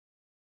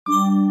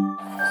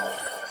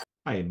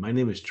Hi, my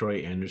name is Troy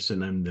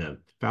Anderson. I'm the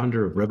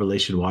founder of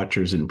Revelation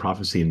Watchers and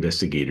Prophecy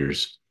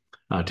Investigators.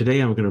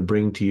 Today, I'm going to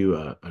bring to you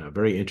a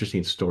very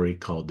interesting story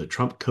called The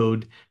Trump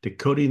Code,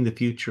 Decoding the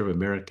Future of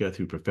America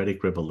Through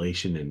Prophetic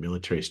Revelation and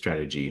Military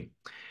Strategy.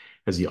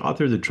 As the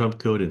author of The Trump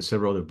Code and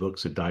several other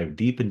books that dive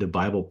deep into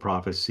Bible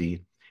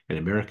prophecy and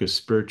America's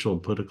spiritual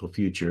and political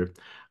future,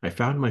 I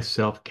found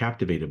myself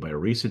captivated by a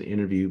recent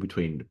interview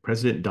between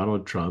President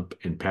Donald Trump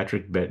and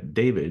Patrick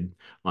Bet-David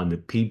on the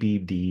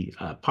PBD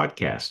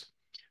podcast.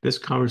 This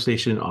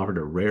conversation offered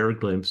a rare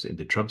glimpse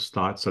into Trump's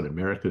thoughts on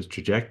America's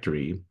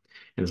trajectory,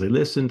 and as I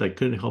listened, I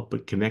couldn't help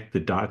but connect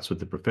the dots with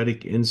the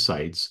prophetic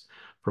insights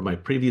from my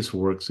previous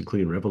works,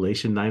 including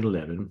Revelation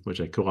 9/11, which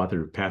I co-authored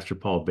with Pastor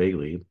Paul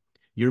Begley,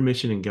 Your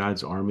Mission in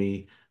God's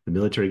Army, The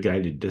Military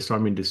Guide to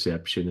Disarming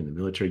Deception, and The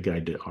Military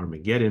Guide to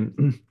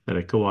Armageddon, that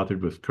I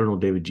co-authored with Colonel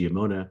David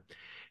Giammona,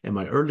 and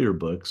my earlier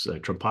books,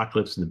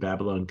 Trumpocalypse and the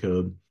Babylon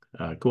Code,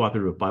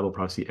 co-authored with Bible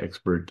prophecy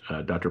expert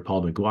Dr.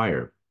 Paul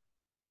Begley.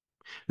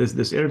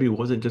 This interview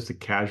wasn't just a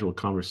casual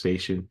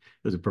conversation.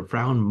 It was a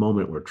profound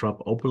moment where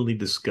Trump openly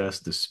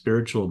discussed the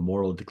spiritual and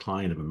moral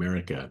decline of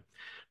America,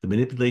 the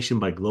manipulation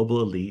by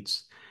global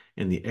elites,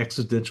 and the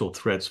existential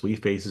threats we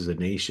face as a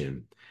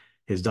nation.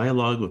 His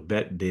dialogue with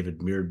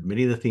Bet-David mirrored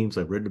many of the themes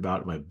I've written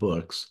about in my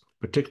books,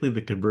 particularly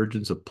the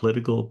convergence of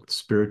political,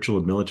 spiritual,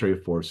 and military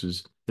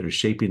forces that are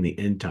shaping the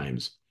end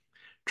times.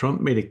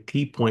 Trump made a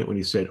key point when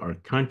he said, "Our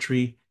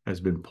country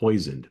has been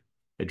poisoned,"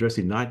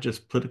 addressing not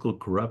just political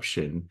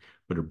corruption,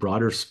 but a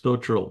broader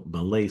spiritual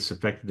malaise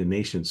affecting the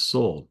nation's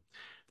soul.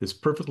 This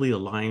perfectly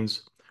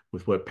aligns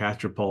with what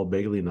Pastor Paul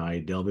Begley and I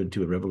delve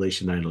into in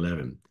Revelation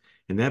 9/11.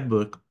 In that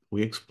book,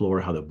 we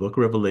explore how the book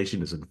of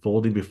Revelation is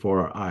unfolding before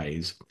our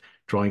eyes,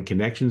 drawing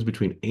connections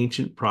between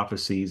ancient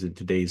prophecies and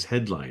today's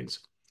headlines.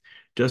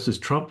 Just as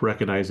Trump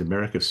recognized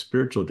America's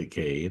spiritual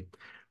decay,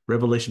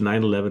 Revelation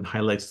 9/11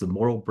 highlights the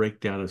moral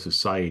breakdown of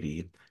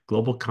society,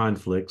 global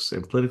conflicts,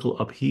 and political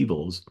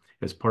upheavals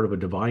as part of a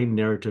divine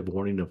narrative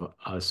warning of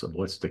us of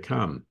what's to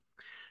come.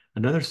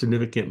 Another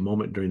significant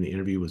moment during the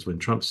interview was when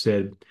Trump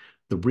said,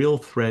 "The real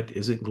threat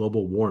isn't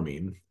global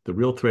warming. The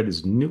real threat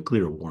is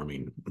nuclear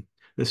warming."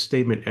 This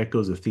statement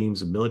echoes the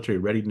themes of military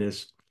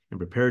readiness and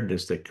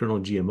preparedness that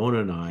Colonel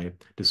Giammona and I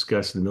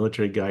discussed in the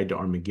Military Guide to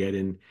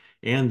Armageddon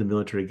and the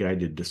Military Guide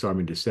to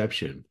Disarming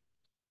Deception.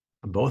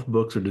 Both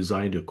books are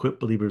designed to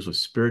equip believers with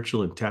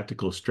spiritual and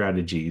tactical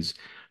strategies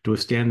to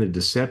withstand the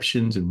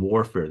deceptions and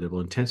warfare that will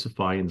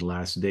intensify in the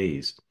last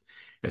days.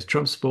 As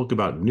Trump spoke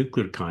about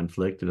nuclear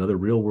conflict and other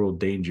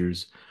real-world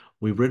dangers,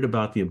 we've read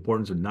about the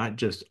importance of not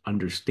just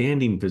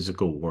understanding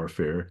physical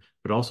warfare,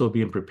 but also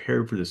being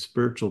prepared for the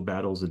spiritual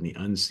battles in the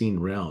unseen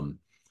realm.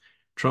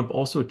 Trump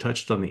also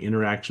touched on the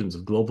interactions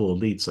of global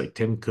elites like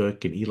Tim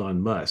Cook and Elon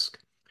Musk,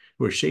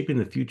 who are shaping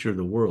the future of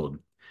the world.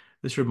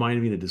 This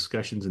reminded me of the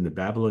discussions in the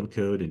Babylon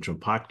Code and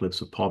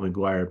Trumpocalypse with Paul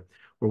Begley,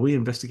 where we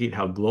investigate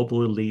how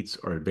global elites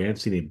are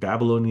advancing a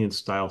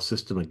Babylonian-style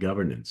system of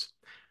governance.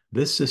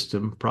 This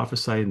system,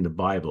 prophesied in the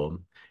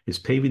Bible, is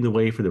paving the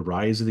way for the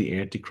rise of the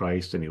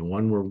Antichrist and a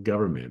one-world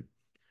government.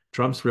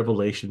 Trump's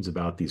revelations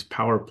about these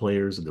power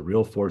players and the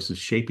real forces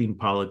shaping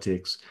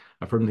politics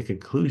affirm the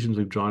conclusions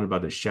we've drawn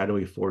about the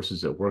shadowy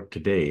forces at work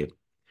today.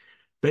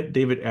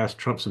 Bet-David asked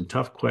Trump some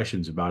tough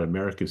questions about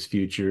America's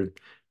future,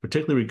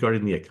 particularly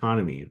regarding the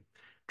economy.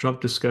 Trump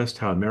discussed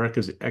how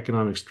America's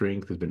economic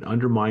strength has been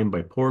undermined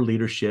by poor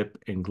leadership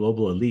and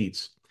global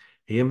elites.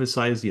 He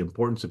emphasized the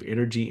importance of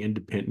energy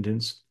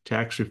independence,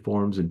 tax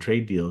reforms, and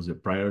trade deals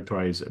that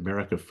prioritize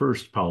America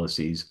First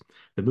policies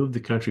that moved the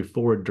country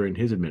forward during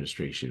his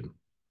administration.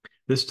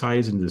 This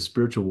ties into the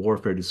spiritual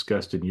warfare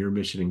discussed in Your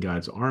Mission in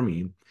God's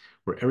Army,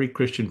 where every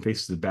Christian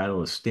faces the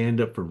battle to stand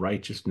up for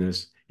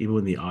righteousness, even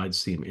when the odds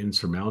seem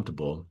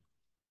insurmountable.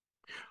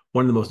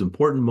 One of the most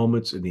important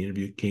moments in the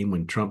interview came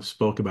when Trump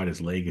spoke about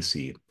his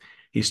legacy.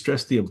 He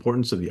stressed the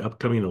importance of the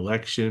upcoming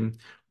election,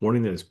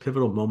 warning that it's a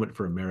pivotal moment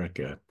for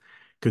America.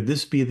 Could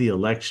this be the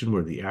election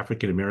where the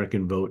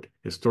African-American vote,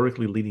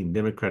 historically leading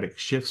Democratic,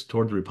 shifts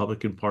toward the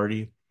Republican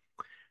Party?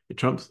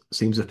 Trump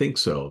seems to think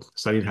so,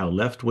 citing how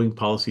left-wing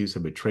policies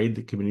have betrayed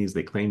the communities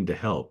they claim to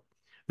help.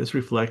 This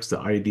reflects the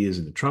ideas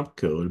in the Trump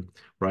Code,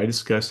 where I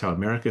discuss how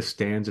America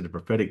stands at a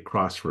prophetic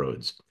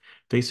crossroads,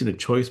 facing a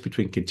choice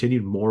between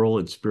continued moral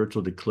and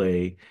spiritual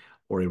decay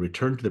or a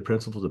return to the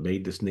principles that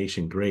made this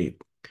nation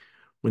great.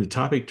 When the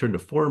topic turned to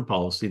foreign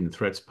policy and the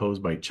threats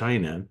posed by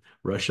China,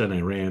 Russia, and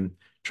Iran,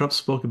 Trump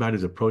spoke about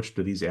his approach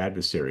to these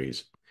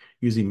adversaries,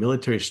 using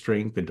military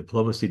strength and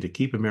diplomacy to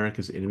keep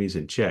America's enemies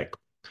in check.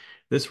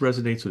 This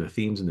resonates with the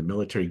themes in the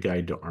Military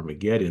Guide to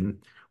Armageddon,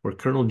 where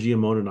Colonel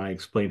Giammona and I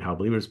explain how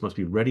believers must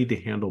be ready to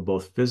handle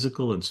both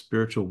physical and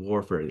spiritual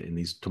warfare in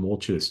these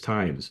tumultuous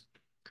times.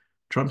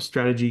 Trump's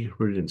strategy,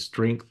 rooted in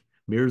strength,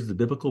 mirrors the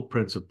biblical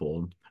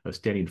principle of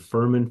standing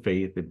firm in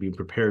faith and being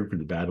prepared for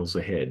the battles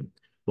ahead,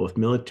 both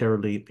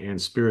militarily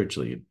and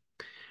spiritually.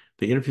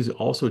 The interviews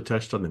also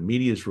touched on the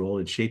media's role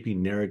in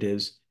shaping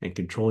narratives and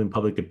controlling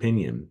public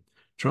opinion.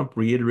 Trump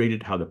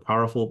reiterated how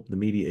powerful the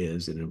media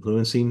is in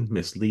influencing,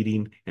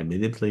 misleading, and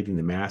manipulating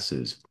the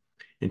masses.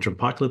 In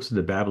Trumpocalypse and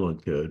the Babylon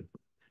Code,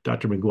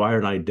 Dr. McGuire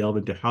and I delve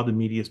into how the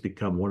media has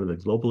become one of the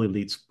global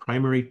elite's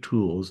primary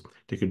tools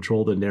to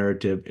control the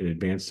narrative and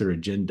advance their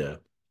agenda.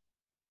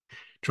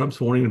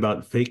 Trump's warning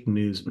about fake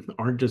news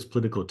aren't just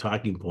political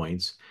talking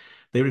points.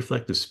 They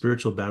reflect the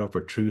spiritual battle for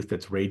truth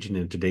that's raging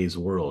in today's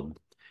world.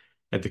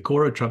 At the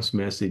core of Trump's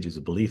message is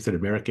a belief that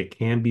America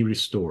can be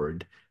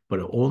restored,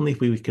 but only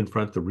if we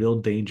confront the real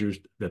dangers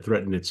that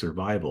threaten its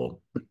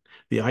survival.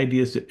 The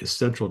idea is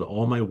central to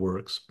all my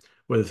works,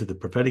 whether through the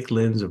prophetic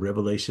lens of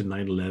Revelation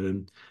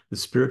 9:11, the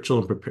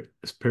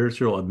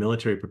spiritual and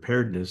military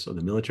preparedness of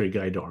the Military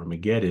Guide to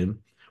Armageddon,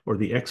 or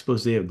the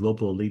expose of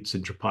global elites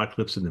in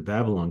Trumpocalypse and the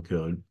Babylon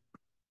Code.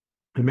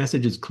 The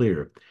message is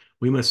clear.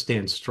 We must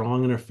stand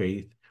strong in our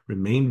faith,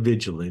 remain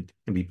vigilant,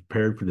 and be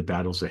prepared for the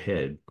battles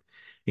ahead.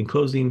 In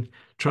closing,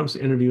 Trump's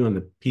interview on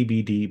the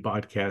PBD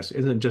podcast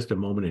isn't just a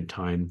moment in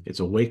time, it's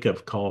a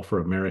wake-up call for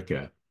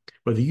America.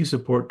 Whether you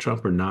support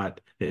Trump or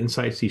not, the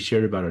insights he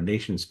shared about our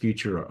nation's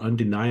future are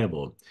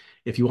undeniable.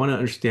 If you want to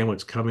understand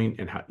what's coming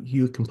and how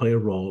you can play a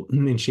role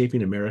in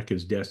shaping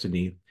America's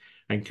destiny,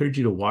 I encourage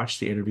you to watch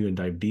the interview and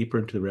dive deeper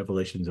into the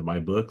revelations of my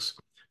books,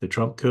 The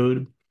Trump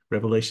Code,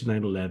 Revelation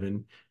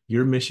 9:11,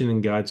 Your Mission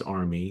in God's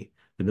Army,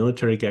 The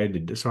Military Guide to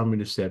Disarming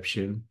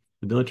Deception,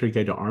 The Military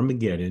Guide to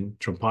Armageddon,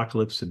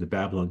 Trumpocalypse, and the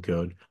Babylon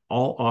Code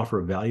all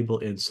offer valuable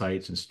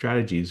insights and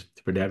strategies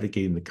for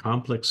navigating the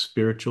complex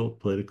spiritual,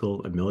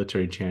 political, and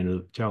military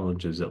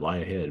challenges that lie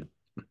ahead.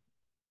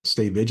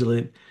 Stay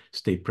vigilant,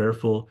 stay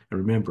prayerful, and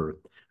remember,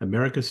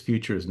 America's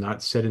future is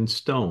not set in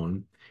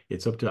stone.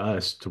 It's up to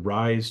us to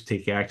rise,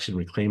 take action,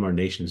 reclaim our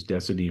nation's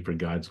destiny for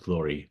God's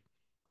glory.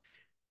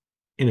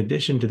 In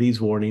addition to these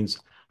warnings,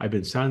 I've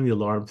been sounding the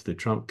alarm through the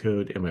Trump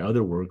Code and my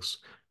other works,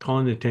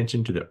 calling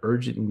attention to the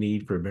urgent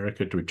need for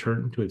America to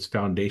return to its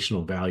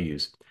foundational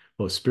values,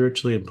 both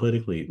spiritually and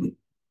politically.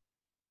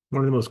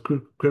 One of the most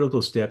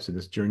critical steps in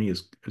this journey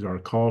is our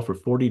call for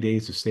 40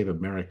 Days to Save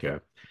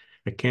America,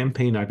 a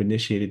campaign I've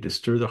initiated to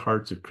stir the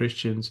hearts of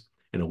Christians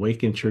and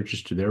awaken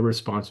churches to their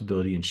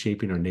responsibility in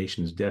shaping our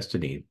nation's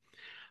destiny.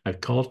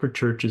 I've called for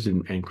churches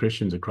and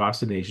Christians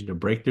across the nation to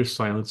break their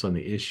silence on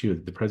the issue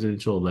of the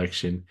presidential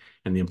election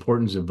and the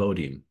importance of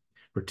voting.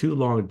 For too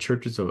long,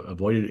 churches have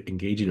avoided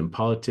engaging in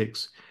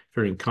politics,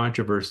 fearing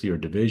controversy or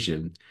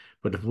division.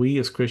 But if we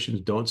as Christians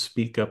don't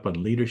speak up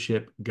on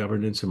leadership,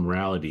 governance, and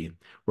morality,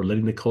 we're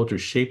letting the culture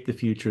shape the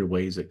future in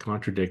ways that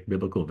contradict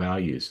biblical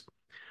values.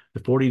 The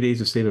 40 Days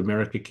to Save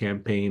America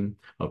campaign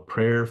of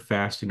prayer,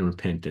 fasting, and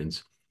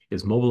repentance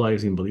is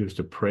mobilizing believers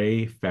to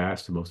pray,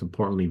 fast, and most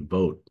importantly,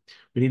 vote.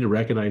 We need to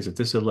recognize that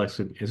this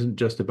election isn't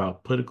just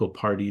about political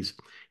parties.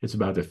 It's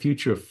about the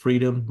future of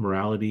freedom,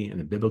 morality, and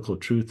the biblical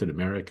truth in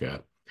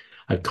America.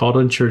 I've called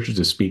on churches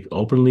to speak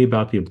openly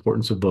about the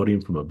importance of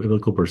voting from a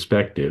biblical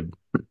perspective.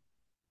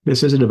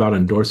 This isn't about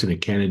endorsing a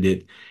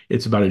candidate.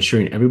 It's about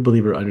ensuring every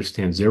believer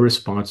understands their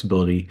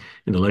responsibility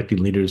in electing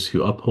leaders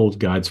who uphold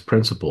God's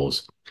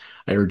principles.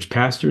 I urge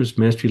pastors,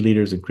 ministry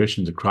leaders, and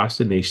Christians across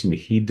the nation to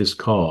heed this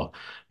call.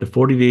 The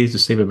 40 Days to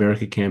Save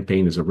America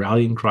campaign is a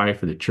rallying cry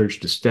for the church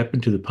to step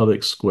into the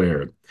public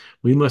square.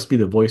 We must be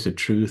the voice of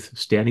truth,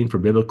 standing for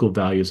biblical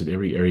values in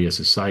every area of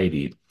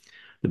society.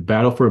 The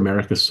battle for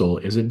America's soul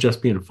isn't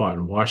just being fought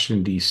in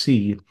Washington,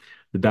 D.C.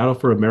 The battle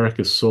for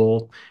America's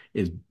soul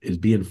is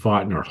being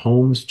fought in our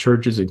homes,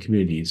 churches, and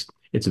communities.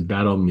 It's a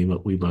battle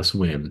we must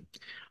win.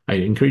 I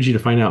encourage you to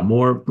find out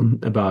more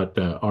about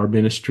our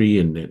ministry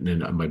and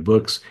my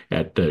books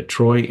at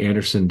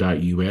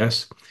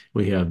troyanderson.us.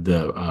 We have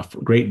the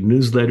great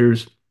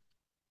newsletters,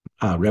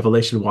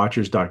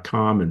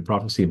 revelationwatchers.com and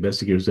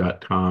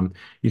prophecyinvestigators.com.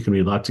 You can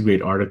read lots of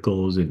great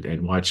articles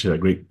and watch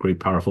great,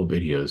 powerful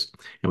videos.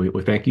 And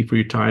we thank you for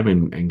your time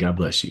and God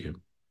bless you.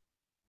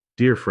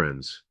 Dear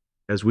friends,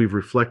 as we've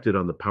reflected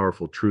on the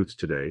powerful truths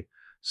today,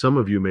 some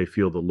of you may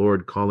feel the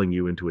Lord calling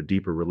you into a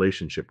deeper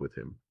relationship with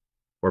Him.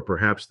 Or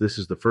perhaps this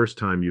is the first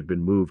time you've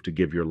been moved to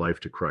give your life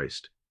to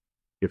Christ.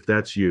 If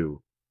that's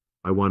you,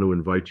 I want to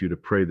invite you to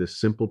pray this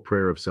simple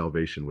prayer of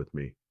salvation with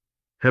me.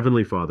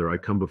 Heavenly Father, I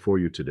come before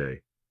you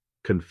today,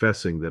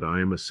 confessing that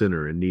I am a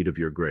sinner in need of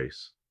your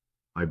grace.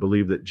 I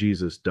believe that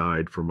Jesus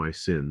died for my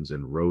sins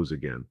and rose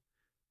again,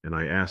 and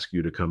I ask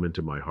you to come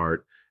into my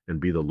heart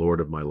and be the Lord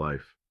of my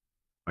life.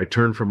 I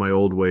turn from my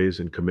old ways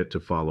and commit to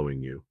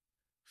following you.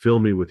 Fill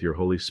me with your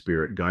Holy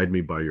Spirit, guide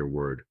me by your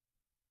word,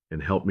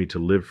 and help me to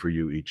live for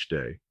you each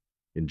day.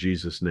 In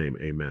Jesus' name,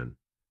 amen.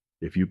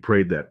 If you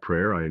prayed that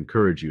prayer, I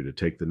encourage you to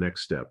take the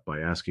next step by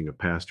asking a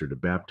pastor to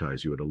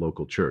baptize you at a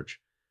local church,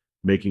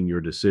 making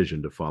your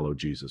decision to follow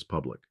Jesus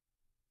public.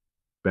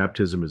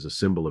 Baptism is a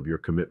symbol of your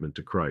commitment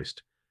to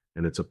Christ,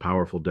 and it's a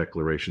powerful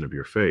declaration of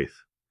your faith.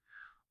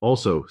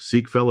 Also,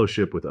 seek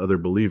fellowship with other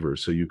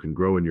believers so you can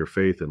grow in your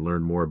faith and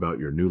learn more about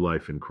your new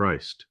life in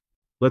Christ.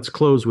 Let's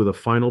close with a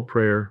final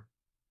prayer.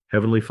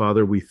 Heavenly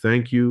Father, we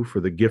thank you for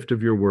the gift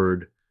of your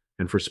word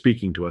and for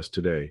speaking to us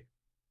today.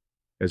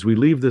 As we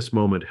leave this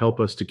moment,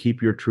 help us to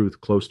keep your truth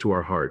close to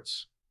our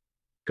hearts.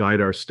 Guide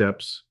our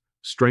steps,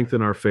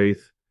 strengthen our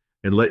faith,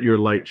 and let your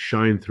light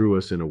shine through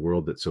us in a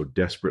world that so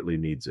desperately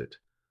needs it.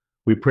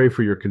 We pray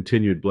for your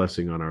continued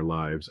blessing on our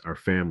lives, our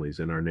families,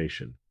 and our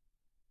nation.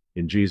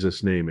 In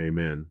Jesus' name,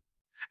 amen.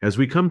 As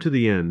we come to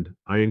the end,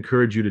 I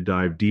encourage you to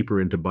dive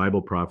deeper into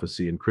Bible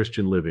prophecy and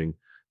Christian living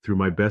through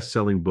my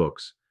best-selling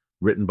books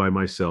written by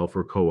myself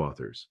or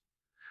co-authors.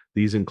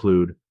 These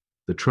include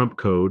The Trump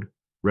Code,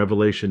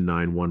 Revelation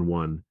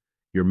 9:11,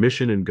 Your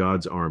Mission in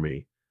God's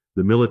Army,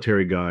 The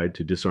Military Guide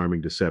to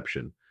Disarming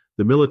Deception,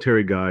 The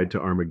Military Guide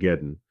to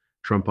Armageddon,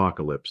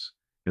 Trumpocalypse,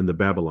 and The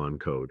Babylon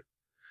Code.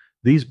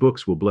 These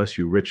books will bless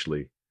you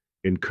richly,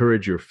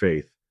 encourage your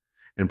faith,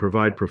 and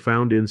provide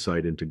profound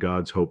insight into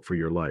God's hope for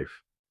your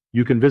life.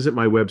 You can visit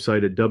my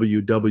website at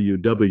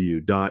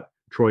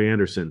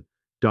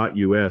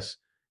www.troyanderson.us,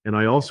 and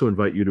I also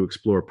invite you to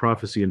explore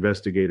Prophecy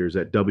Investigators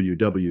at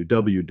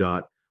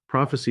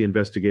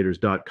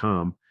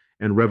www.prophecyinvestigators.com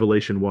and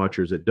Revelation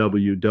Watchers at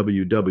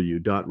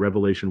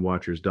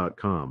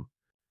www.revelationwatchers.com.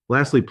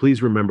 Lastly,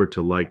 please remember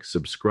to like,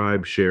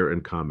 subscribe, share,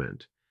 and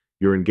comment.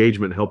 Your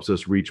engagement helps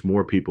us reach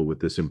more people with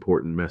this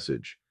important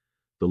message.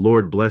 The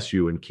Lord bless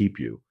you and keep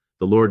you.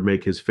 The Lord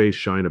make his face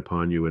shine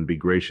upon you and be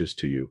gracious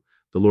to you.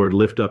 The Lord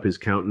lift up his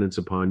countenance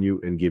upon you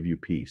and give you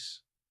peace.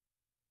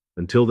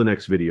 Until the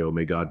next video,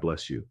 may God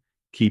bless you,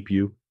 keep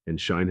you, and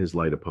shine his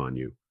light upon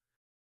you.